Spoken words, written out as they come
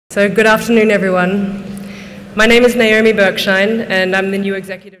So good afternoon, everyone. My name is Naomi Burke-Shyne, and I'm the new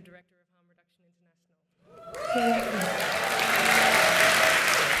Executive Director of Harm Reduction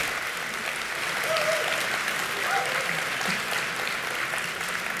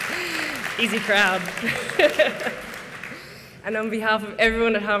International. Easy crowd. And on behalf of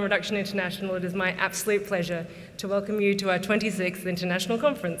everyone at Harm Reduction International, it is my absolute pleasure to welcome you to our 26th International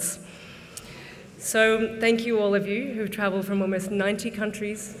Conference. So thank you all of you who've traveled from almost 90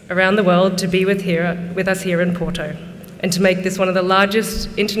 countries around the world to be with us here in Porto, and to make this one of the largest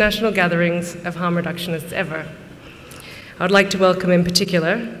international gatherings of harm reductionists ever. I would like to welcome in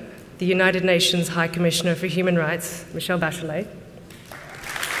particular the United Nations High Commissioner for Human Rights, Michelle Bachelet,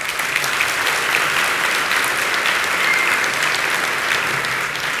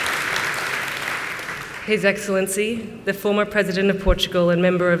 His Excellency, the former President of Portugal and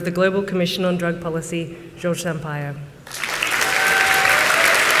member of the Global Commission on Drug Policy, Jorge Sampaio.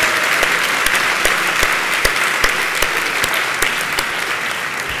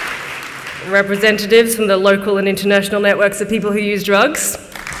 Representatives from the local and international networks of people who use drugs.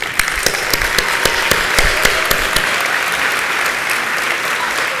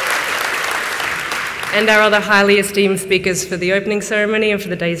 And our other highly esteemed speakers for the opening ceremony and for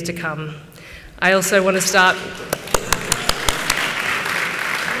the days to come. I also want to start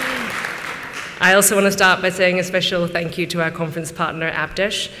by saying a special thank you to our conference partner,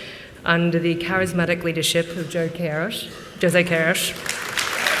 Abdesh, under the charismatic leadership of Jose Queiroz.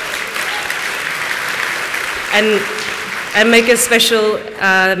 And make a special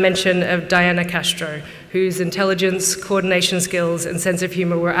mention of Diana Castro, whose intelligence, coordination skills, and sense of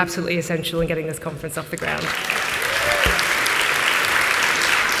humor were absolutely essential in getting this conference off the ground.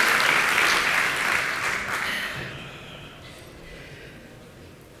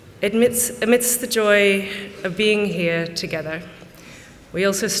 Amidst the joy of being here together, we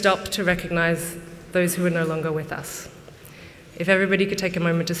also stop to recognize those who are no longer with us. If everybody could take a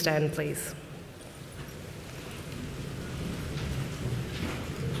moment to stand, please.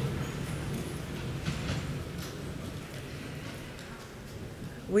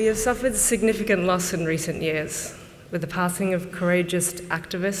 We have suffered significant loss in recent years with the passing of courageous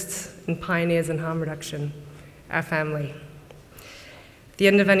activists and pioneers in harm reduction, our family. The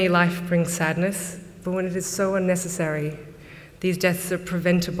end of any life brings sadness, but when it is so unnecessary, these deaths are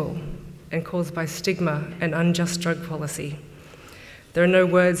preventable and caused by stigma and unjust drug policy. There are no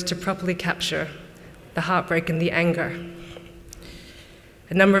words to properly capture the heartbreak and the anger.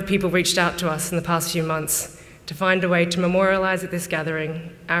 A number of people reached out to us in the past few months to find a way to memorialize at this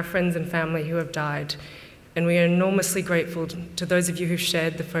gathering our friends and family who have died, and we are enormously grateful to those of you who've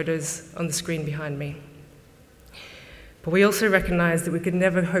shared the photos on the screen behind me. But we also recognize that we could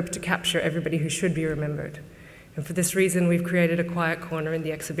never hope to capture everybody who should be remembered. And for this reason, we've created a quiet corner in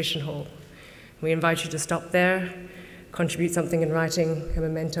the exhibition hall. We invite you to stop there, contribute something in writing, a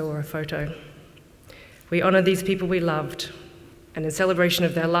memento or a photo. We honor these people we loved, and in celebration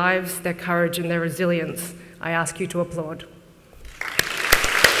of their lives, their courage, and their resilience, I ask you to applaud.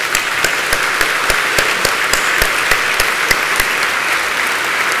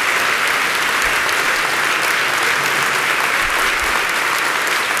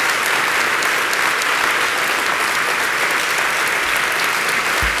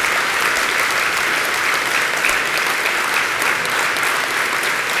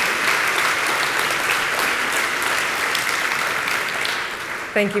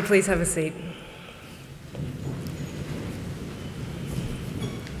 Thank you. Please have a seat.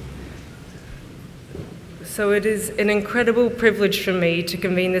 So it is an incredible privilege for me to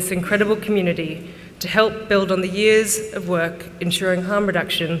convene this incredible community to help build on the years of work ensuring harm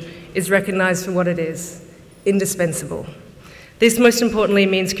reduction is recognized for what it is, indispensable. This most importantly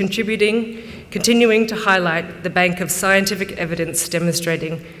means continuing to highlight the bank of scientific evidence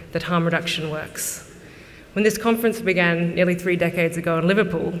demonstrating that harm reduction works. When this conference began nearly 3 decades ago in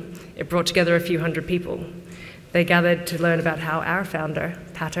Liverpool, it brought together a few hundred people. They gathered to learn about how our founder,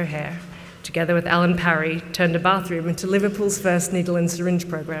 Pat O'Hare, together with Alan Parry, turned a bathroom into Liverpool's first needle and syringe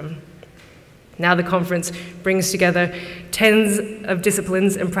program. Now the conference brings together tens of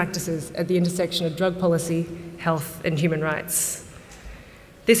disciplines and practices at the intersection of drug policy, health, and human rights.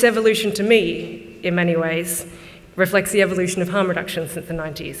 This evolution, to me, in many ways, reflects the evolution of harm reduction since the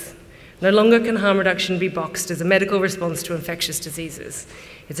 90s. No longer can harm reduction be boxed as a medical response to infectious diseases.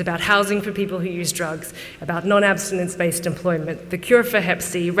 It's about housing for people who use drugs, about non-abstinence-based employment, the cure for Hep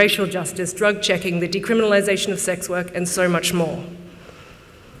C, racial justice, drug checking, the decriminalization of sex work, and so much more.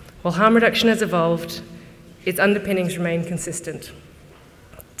 While harm reduction has evolved, its underpinnings remain consistent: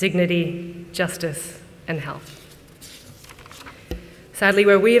 dignity, justice, and health. Sadly,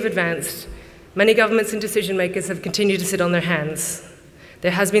 where we have advanced, many governments and decision makers have continued to sit on their hands. There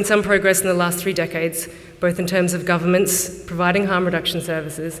has been some progress in the last 3 decades, both in terms of governments providing harm reduction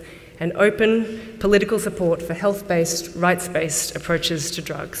services and open political support for health-based, rights-based approaches to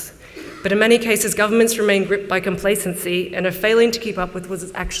drugs. But in many cases, governments remain gripped by complacency and are failing to keep up with what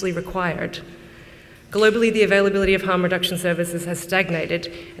is actually required. Globally, the availability of harm reduction services has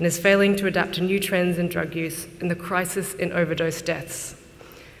stagnated and is failing to adapt to new trends in drug use and the crisis in overdose deaths.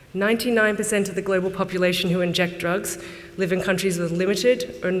 99% of the global population who inject drugs live in countries with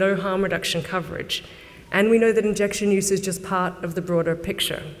limited or no harm reduction coverage, and we know that injection use is just part of the broader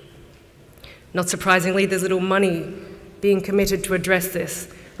picture. Not surprisingly, there's little money being committed to address this,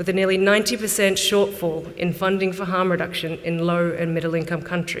 with a nearly 90% shortfall in funding for harm reduction in low and middle income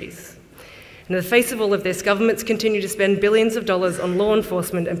countries. In the face of all of this, governments continue to spend billions of dollars on law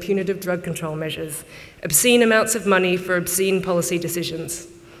enforcement and punitive drug control measures, obscene amounts of money for obscene policy decisions.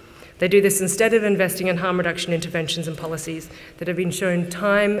 They do this instead of investing in harm reduction interventions and policies that have been shown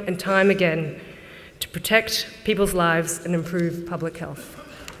time and time again to protect people's lives and improve public health.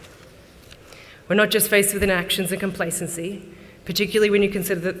 We're not just faced with inactions and complacency, particularly when you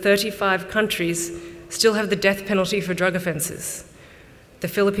consider that 35 countries still have the death penalty for drug offences. The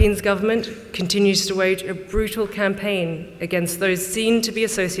Philippines government continues to wage a brutal campaign against those seen to be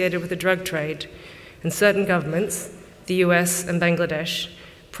associated with the drug trade, and certain governments, the US and Bangladesh,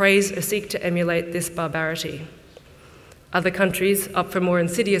 praise or seek to emulate this barbarity. Other countries opt for more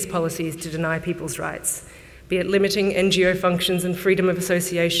insidious policies to deny people's rights, be it limiting NGO functions and freedom of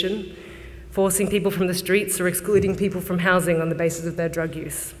association, forcing people from the streets, or excluding people from housing on the basis of their drug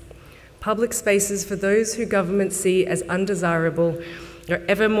use. Public spaces for those who governments see as undesirable are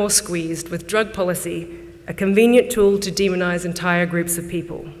ever more squeezed, with drug policy a convenient tool to demonize entire groups of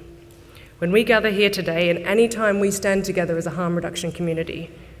people. When we gather here today, and any time we stand together as a harm reduction community,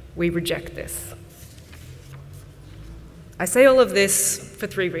 we reject this. I say all of this for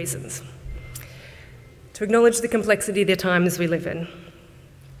 3 reasons. To acknowledge the complexity of the times we live in,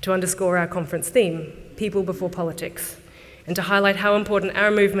 to underscore our conference theme, people before politics, and to highlight how important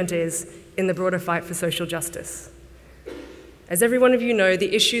our movement is in the broader fight for social justice. As every one of you know,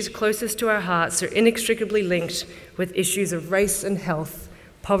 the issues closest to our hearts are inextricably linked with issues of race and health,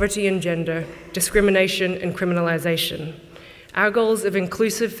 poverty and gender, discrimination and criminalization. Our goals of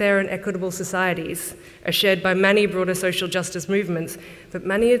inclusive, fair and equitable societies are shared by many broader social justice movements, but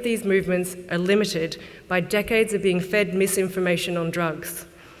many of these movements are limited by decades of being fed misinformation on drugs.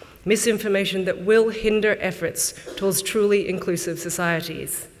 Misinformation that will hinder efforts towards truly inclusive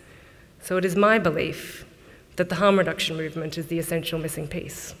societies. So it is my belief that the harm reduction movement is the essential missing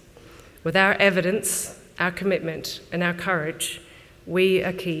piece. With our evidence, our commitment, and our courage, we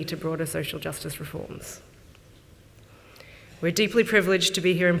are key to broader social justice reforms. We're deeply privileged to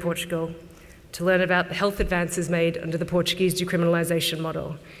be here in Portugal to learn about the health advances made under the Portuguese decriminalisation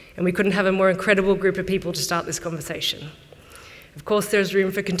model, and we couldn't have a more incredible group of people to start this conversation. Of course, there's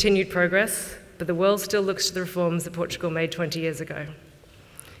room for continued progress, but the world still looks to the reforms that Portugal made 20 years ago.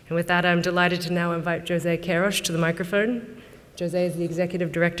 And with that, I'm delighted to now invite José Queiroz to the microphone. José is the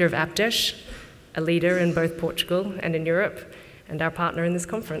Executive Director of APDESH, a leader in both Portugal and in Europe, and our partner in this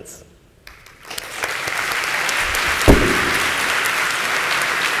conference.